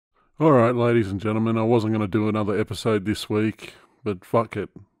Alright, ladies and gentlemen, I wasn't going to do another episode this week, but fuck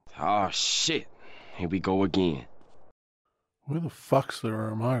it. Oh shit, here we go again. Where the fuck's the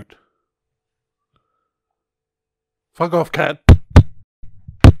remote? Fuck off, cat!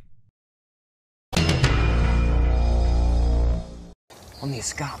 On the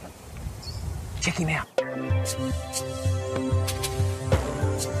escarpment. Check him out.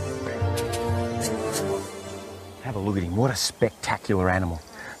 Have a look at him. What a spectacular animal.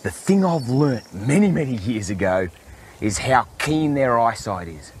 The thing I've learnt many years ago is how keen their eyesight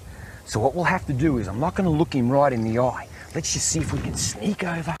is. So what we'll have to do is, I'm not going to look him right in the eye. Let's just see if we can sneak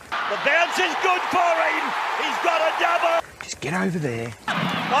over. The bounce is good for him. He's got a double. Just get over there.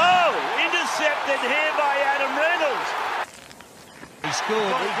 Oh, intercepted here by Adam Reynolds. He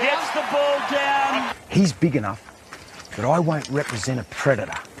scored. He gets the ball down. He's big enough that I won't represent a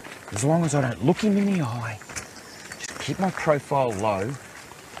predator. As long as I don't look him in the eye, just keep my profile low,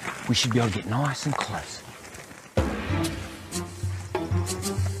 we should be able to get nice and close.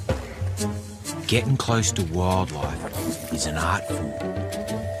 Getting close to wildlife is an art form.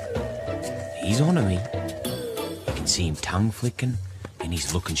 He's onto me. You can see him tongue flicking, and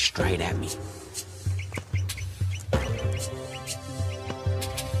he's looking straight at me.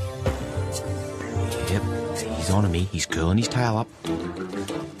 Yep, he's onto me. He's curling his tail up.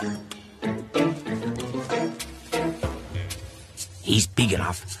 He's big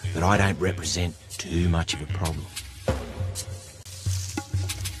enough that I don't represent too much of a problem.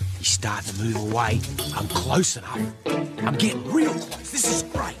 He's starting to move away. I'm close enough. I'm getting real close. This is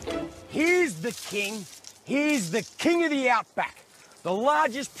great. Here's the king. Here's the king of the outback. The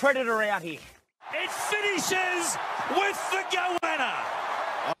largest predator out here. It finishes with the goanna.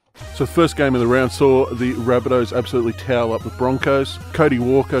 So the first game of the round saw the Rabbitohs absolutely towel up the Broncos. Cody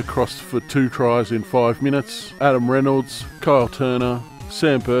Walker crossed for 2 tries in 5 minutes. Adam Reynolds, Kyle Turner,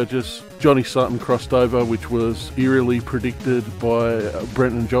 Sam Burgess, Johnny Sutton crossed over, which was eerily predicted by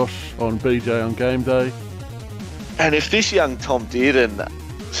Brent and Josh on BJ on game day. And if this young Tom Dearden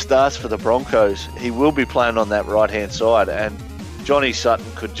starts for the Broncos, he will be playing on that right-hand side, and Johnny Sutton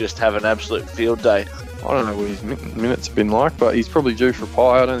could just have an absolute field day. I don't know what his minutes have been like, but he's probably due for a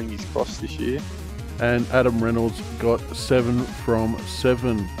pie. I don't think he's crossed this year. And Adam Reynolds got 7 from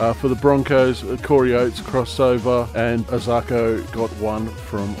 7. For the Broncos, Corey Oates crossed over and Azako got 1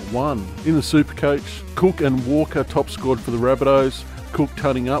 from 1. In the Supercoach, Cook and Walker top scored for the Rabbitohs. Cook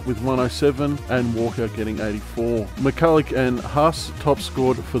tutting up with 107 and Walker getting 84. McCulloch and Huss top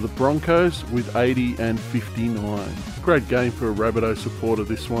scored for the Broncos with 80 and 59. Great game for a Rabbitoh supporter,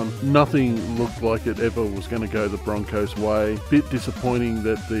 this one. Nothing looked like it ever was going to go the Broncos' way. Bit disappointing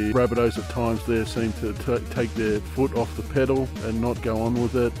that the Rabbitohs at times there seemed to take their foot off the pedal and not go on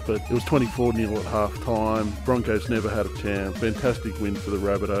with it, but it was 24-0 at half-time. Broncos never had a chance. Fantastic win for the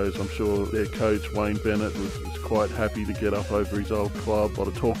Rabbitohs. I'm sure their coach, Wayne Bennett, was quite happy to get up over his old club. A lot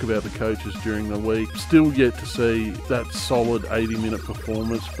of talk about the coaches during the week. Still yet to see that solid 80-minute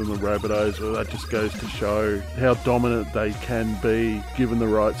performance from the Rabbitohs. Well, that just goes to show how dominant they can be given the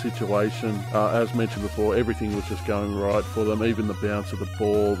right situation. As mentioned before, everything was just going right for them, even the bounce of the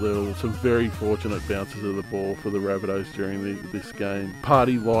ball. There were some very fortunate bounces of the ball for the Rabbitohs during this game.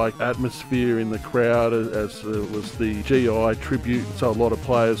 Party-like atmosphere in the crowd as was the GI tribute. So a lot of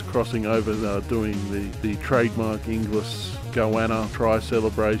players crossing over doing the trademark English goanna try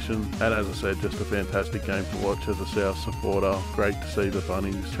celebration, and as I said, just a fantastic game to watch as a South supporter. Great to see the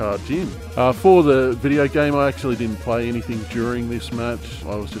Bunnies charge in. For the video game, I actually didn't play anything during this match.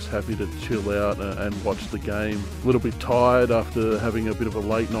 I was just happy to chill out and watch the game. A little bit tired after having a bit of a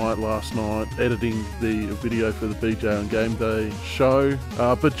late night last night, editing the video for the BJ on Game Day show.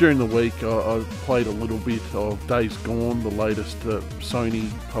 But during the week, I played a little bit of Days Gone, the latest Sony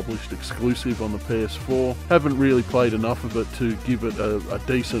published exclusive on the PS4. Haven't really played enough of it to give it a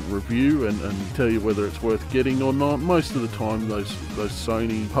decent review and tell you whether it's worth getting or not. Most of the time those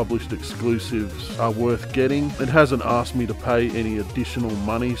Sony published exclusives are worth getting. It hasn't asked me to pay any additional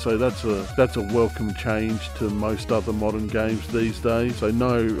money, so that's a welcome change to most other modern games these days. So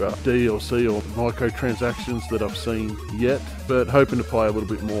no DLC or microtransactions that I've seen yet, but hoping to play a little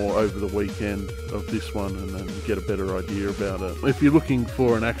bit more over the weekend of this one and then get a better idea about it. If you're looking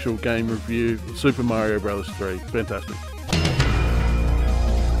for an actual game review, Super Mario Bros. 3, fantastic.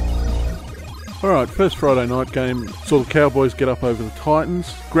 Alright, first Friday night game saw the Cowboys get up over the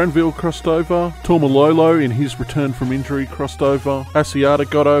Titans. Granville crossed over, Tormalolo in his return from injury crossed over, Asiata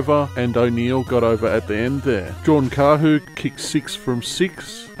got over, and O'Neill got over at the end there. Jordan Kahu kicked 6 from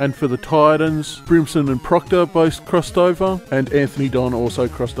 6, and for the Titans, Brimson and Proctor both crossed over, and Anthony Don also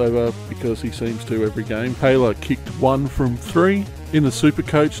crossed over because he seems to every game. Taylor kicked 1 from 3. In the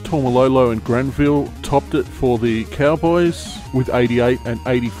Supercoach, Taumalolo and Granville topped it for the Cowboys with 88 and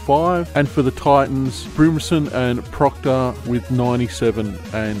 85, and for the Titans, Brimson and Proctor with 97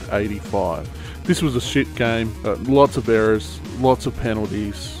 and 85. This was a shit game, lots of errors, lots of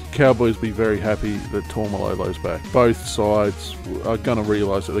penalties. Cowboys be very happy that Taumalolo's back. Both sides are going to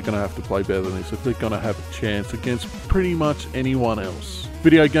realise that they're going to have to play better than this if they're going to have a chance against pretty much anyone else.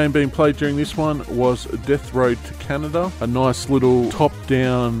 Video game being played during this one was Death Road to Canada, a nice little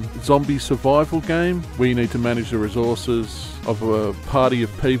top-down zombie survival game where you need to manage the resources of a party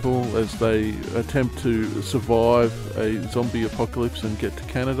of people as they attempt to survive a zombie apocalypse and get to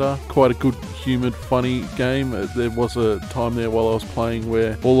Canada. Quite a good, humoured, funny game. There was a time there while I was playing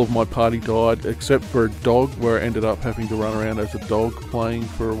where all of my party died except for a dog, where I ended up having to run around as a dog playing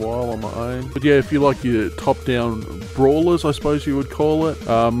for a while on my own. But yeah, if you like your top-down brawlers, I suppose you would call it,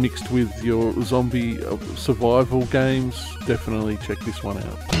 mixed with your zombie survival games, definitely check this one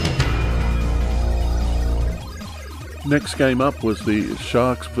out. Next game up was the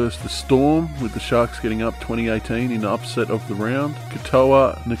Sharks versus the Storm, with the Sharks getting up 2018 in the upset of the round.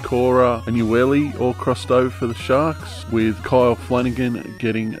 Katoa, Nakora and Ueli all crossed over for the Sharks, with Kyle Flanagan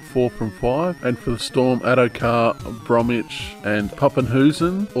getting 4 from 5. And for the Storm, Adokar, Bromwich and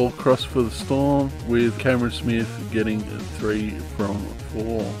Pappenhuisen all crossed for the Storm, with Cameron Smith getting 3 from 4.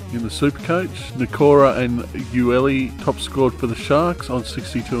 In the Supercoach, Nakora and Ueli top scored for the Sharks on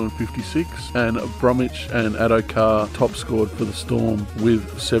 62 and 56, and Bromwich and Adokar top scored for the Storm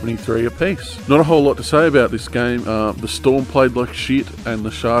with 73 apiece. Not a whole lot to say about this game. The Storm played like shit and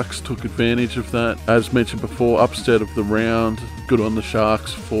the Sharks took advantage of that. As mentioned before, upset of the round. Good on the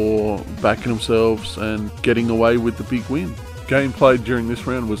Sharks for backing themselves and getting away with the big win. Game played during this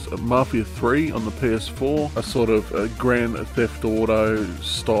round was Mafia 3 on the PS4, a sort of a Grand Theft Auto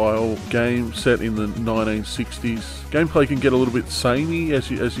style game set in the 1960s. Gameplay can get a little bit samey as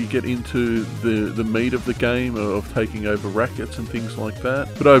you get into the meat of the game of taking over rackets and things like that.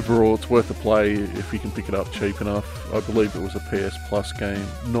 But overall, it's worth a play if you can pick it up cheap enough. I believe it was a PS Plus game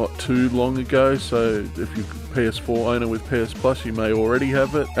not too long ago, so if you're a PS4 owner with PS Plus, you may already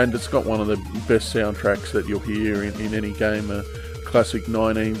have it. And it's got one of the best soundtracks that you'll hear in any game, a classic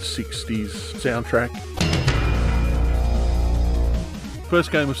 1960s soundtrack.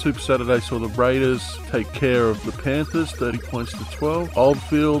 First game of Super Saturday saw the Raiders take care of the Panthers, 30 points to 12.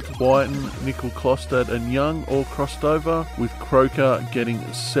 Oldfield, Whiten, Nickel-Klostad and Young all crossed over, with Croker getting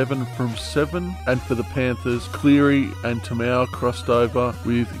 7 from 7. And for the Panthers, Cleary and Tamau crossed over,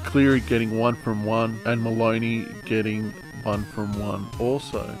 with Cleary getting 1 from 1 and Maloney getting 1 from 1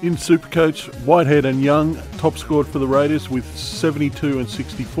 also. In Supercoach, Whitehead and Young top scored for the Raiders with 72 and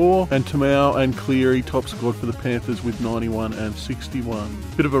 64, and Tamau and Cleary top scored for the Panthers with 91 and 61.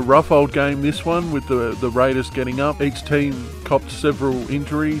 Bit of a rough old game this one, with the Raiders getting up. Each team copped several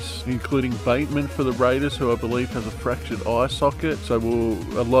injuries, including Bateman for the Raiders, who I believe has a fractured eye socket, so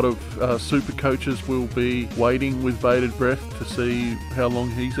a lot of super coaches will be waiting with bated breath to see how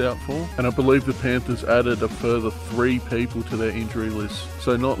long he's out for. And I believe the Panthers added a further 3 people to their injury list,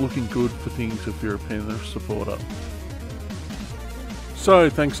 so not looking good for things if you're a Panthers supporter. So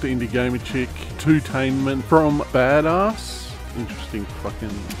thanks to Indie Gamer Chick, Tutainment from Badass, interesting fucking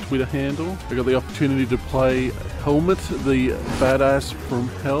Twitter handle. I got the opportunity to play Helmet, the Badass from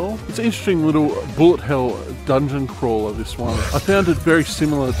Hell. It's an interesting little bullet hell dungeon crawler, this one. I found it very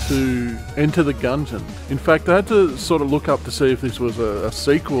similar to Enter the Gungeon. In fact, I had to sort of look up to see if this was a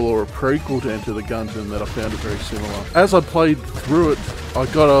sequel or a prequel to Enter the Gungeon, that I found it very similar. As I played through it, I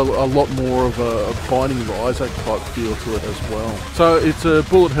got a lot more of a Binding of Isaac type feel to it as well. So it's a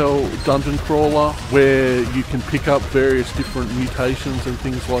bullet hell dungeon crawler where you can pick up various different mutations and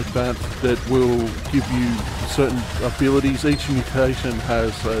things like that will give you certain abilities. Each mutation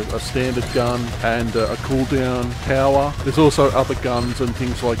has a standard gun and a cooldown power. There's also other guns and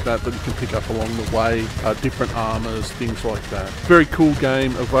things like that you can pick up along the way, different armors, things like that. Very cool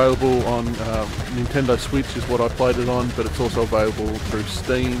game, available on Nintendo Switch is what I played it on, but it's also available through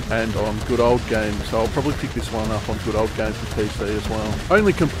Steam and on Good Old Games, so I'll probably pick this one up on Good Old Games for PC as well.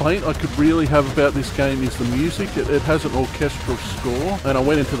 Only complaint I could really have about this game is the music. It has an orchestral score, and I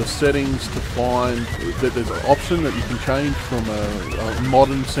went into the settings to find that there's an option that you can change from a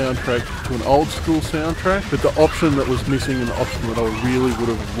modern soundtrack to an old school soundtrack, but the option that was missing, and the option that I really would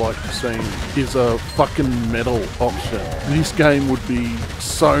have liked to see, is a fucking metal option. This game would be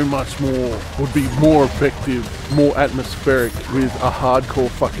so much more, would be more effective, more atmospheric with a hardcore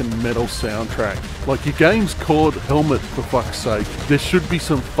fucking metal soundtrack. Like, your game's called Helmet, for fuck's sake. There should be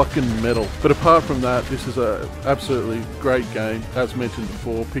some fucking metal. But apart from that, this is a absolutely great great game. As mentioned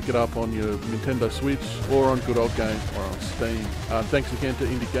before, pick it up on your Nintendo Switch or on Good Old Games or on Steam. Thanks again to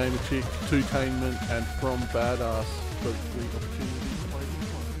Indie Gamer Chick, Tutainment, and From Badass for the opportunity to play this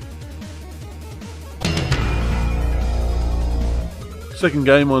one. Second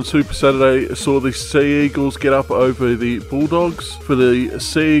game on Super Saturday saw the Sea Eagles get up over the Bulldogs. For the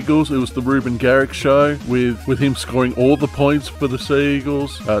Sea Eagles, it was the Ruben Garrick show with him scoring all the points for the Sea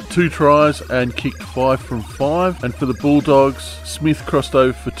Eagles. 2 tries and kicked 5 from 5. And for the Bulldogs, Smith crossed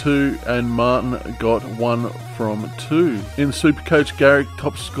over for 2 and Martin got 1 from 2. In Supercoach, Garrick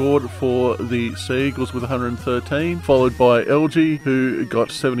top scored for the Sea Eagles with 113, followed by LG who got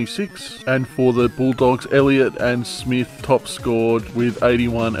 76. And for the Bulldogs, Elliott and Smith top scored with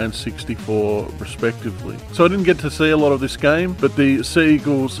 81 and 64 respectively. So I didn't get to see a lot of this game, but the Sea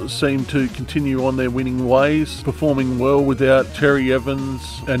Eagles seem to continue on their winning ways, performing well without Cherry Evans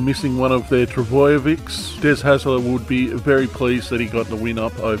and missing one of their Trebojevics. Des Hasler would be very pleased that he got the win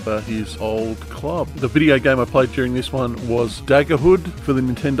up over his old club. The video game I played during this one was Daggerhood for the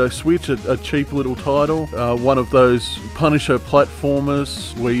Nintendo Switch, a cheap little title, one of those Punisher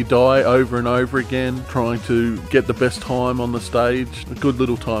platformers where you die over and over again trying to get the best time on the stage. A good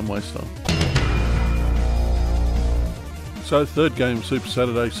little time waster. So third game Super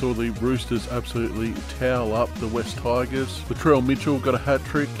Saturday saw the Roosters absolutely towel up the West Tigers. Latrell Mitchell got a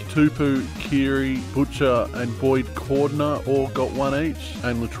hat-trick. Tupu, Keary, Butcher and Boyd Cordner all got 1 each.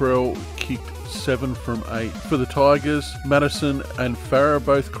 And Latrell kicked 7 from 8. For the Tigers, Madison and Farah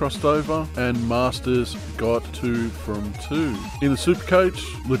both crossed over, and Masters got 2 from 2. In the Supercoach,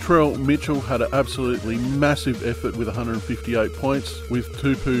 Latrell Mitchell had an absolutely massive effort with 158 points, with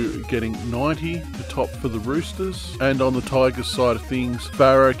Tupu getting 90 to top for the Roosters. And on the Tigers side of things,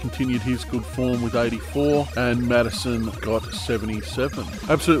 Farah continued his good form with 84, and Madison got 77.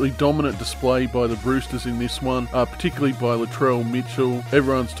 Absolutely dominant display by the Roosters in this one, particularly by Latrell Mitchell.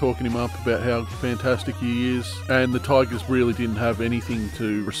 Everyone's talking him up about how fantastic he is, and the Tigers really didn't have anything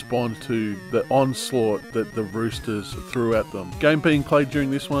to respond to the onslaught that the Roosters threw at them. Game being played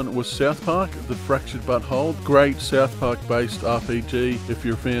during this one was South Park, The Fractured But Whole. Great South Park based RPG if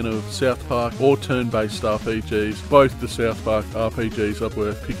you're a fan of South Park or turn-based RPGs. Both the South Park RPGs are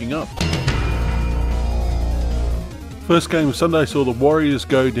worth picking up. First game of Sunday saw the Warriors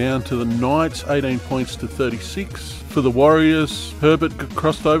go down to the Knights, 18 points to 36. For the Warriors, Herbert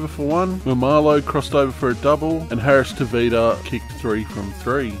crossed over for 1, Mamalo crossed over for a double, and Harris Tavita kicked 3 from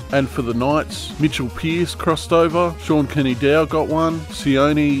 3. And for the Knights, Mitchell Pearce crossed over, Sean Kenny-Dow got 1,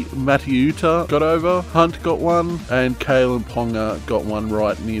 Sione Matiuta got over, Hunt got 1, and Kalen Ponga got 1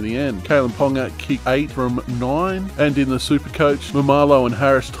 right near the end. Kalen Ponga kicked 8 from 9. And in the Supercoach, Mamalo and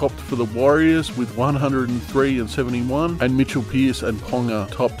Harris topped for the Warriors with 103 and 71, and Mitchell Pearce and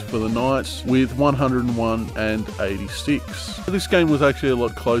Ponga topped for the Knights with 101 and 86. This game was actually a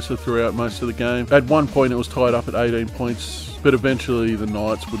lot closer throughout most of the game. At one point it was tied up at 18 points, but eventually the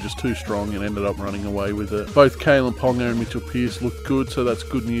Knights were just too strong and ended up running away with it. Both Kalen Ponga and Mitchell Pearce looked good, so that's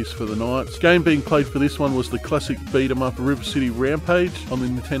good news for the Knights. Game being played for this one was the classic beat-em-up River City Rampage on the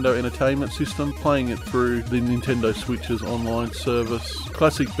Nintendo Entertainment System, playing it through the Nintendo Switch's online service.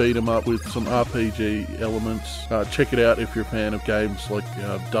 Classic beat-em-up with some RPG elements. Check it out if you're a fan of games like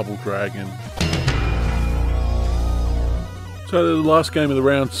Double Dragon. So the last game of the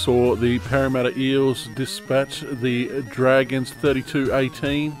round saw the Parramatta Eels dispatch the Dragons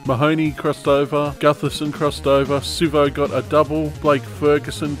 32-18. Mahoney crossed over, Gutherson crossed over, Sivo got a double, Blake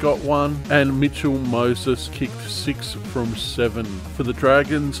Ferguson got 1, and Mitchell Moses kicked 6 from 7. For the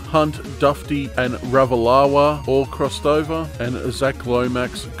Dragons, Hunt, Dufty and Ravalawa all crossed over, and Zach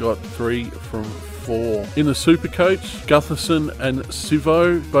Lomax got 3 from 4. In the Supercoach, Gutherson and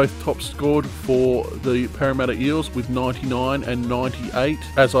Sivo both top scored for the Parramatta Eels with 99 and 98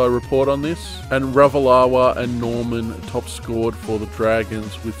 as I report on this, and Ravalawa and Norman top scored for the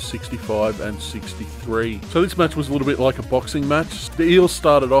Dragons with 65 and 63. So this match was a little bit like a boxing match. The Eels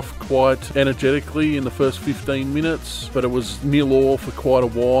started off quite energetically in the first 15 minutes, but it was 0-0 for quite a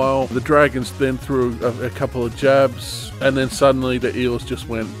while. The Dragons then threw a couple of jabs, and then suddenly the Eels just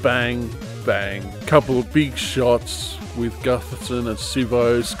went bang, bang. Couple of big shots with Gutherson and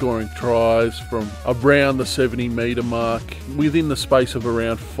Sivo scoring tries from around the 70-metre mark within the space of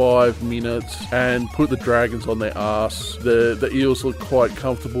around 5 minutes and put the Dragons on their arse. The Eels looked quite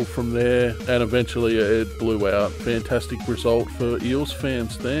comfortable from there, and eventually it blew out. Fantastic result for Eels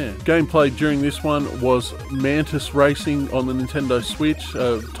fans there. Game played during this one was Mantis Racing on the Nintendo Switch,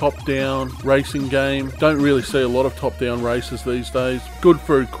 a top-down racing game. Don't really see a lot of top-down races these days. Good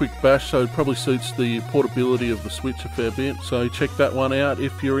for a quick bash, so it probably suits the portability of the Switch a fair bit, so check that one out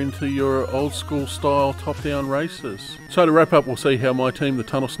if you're into your old school style top-down races. So to wrap up, we'll see how my team, the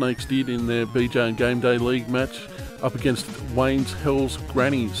Tunnel Snakes, did in their BJ and Game Day League match up against Wayne's Hell's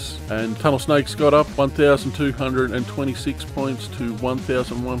Grannies. And Tunnel Snakes got up 1,226 points to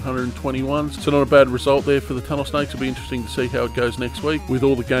 1,121. So not a bad result there for the Tunnel Snakes. It'll be interesting to see how it goes next week with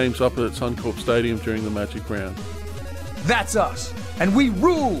all the games up at Suncorp Stadium during the Magic Round. That's us, and we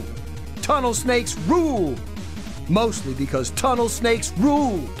rule. Tunnel Snakes rule. Mostly because Tunnel Snakes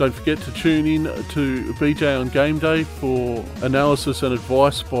rule. Don't forget to tune in to BJ on Game Day for analysis and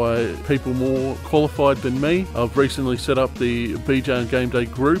advice by people more qualified than me. I've recently set up the BJ on Game Day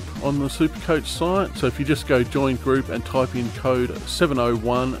group on the Supercoach site, so if you just go join group and type in code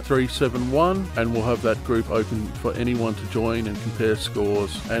 701371, and we'll have that group open for anyone to join and compare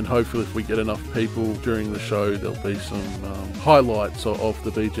scores, and hopefully if we get enough people during the show there'll be some highlights of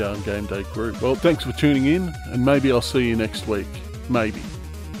the BJ on Game Day group. Well, thanks for tuning in, and maybe I'll see you next week. Maybe.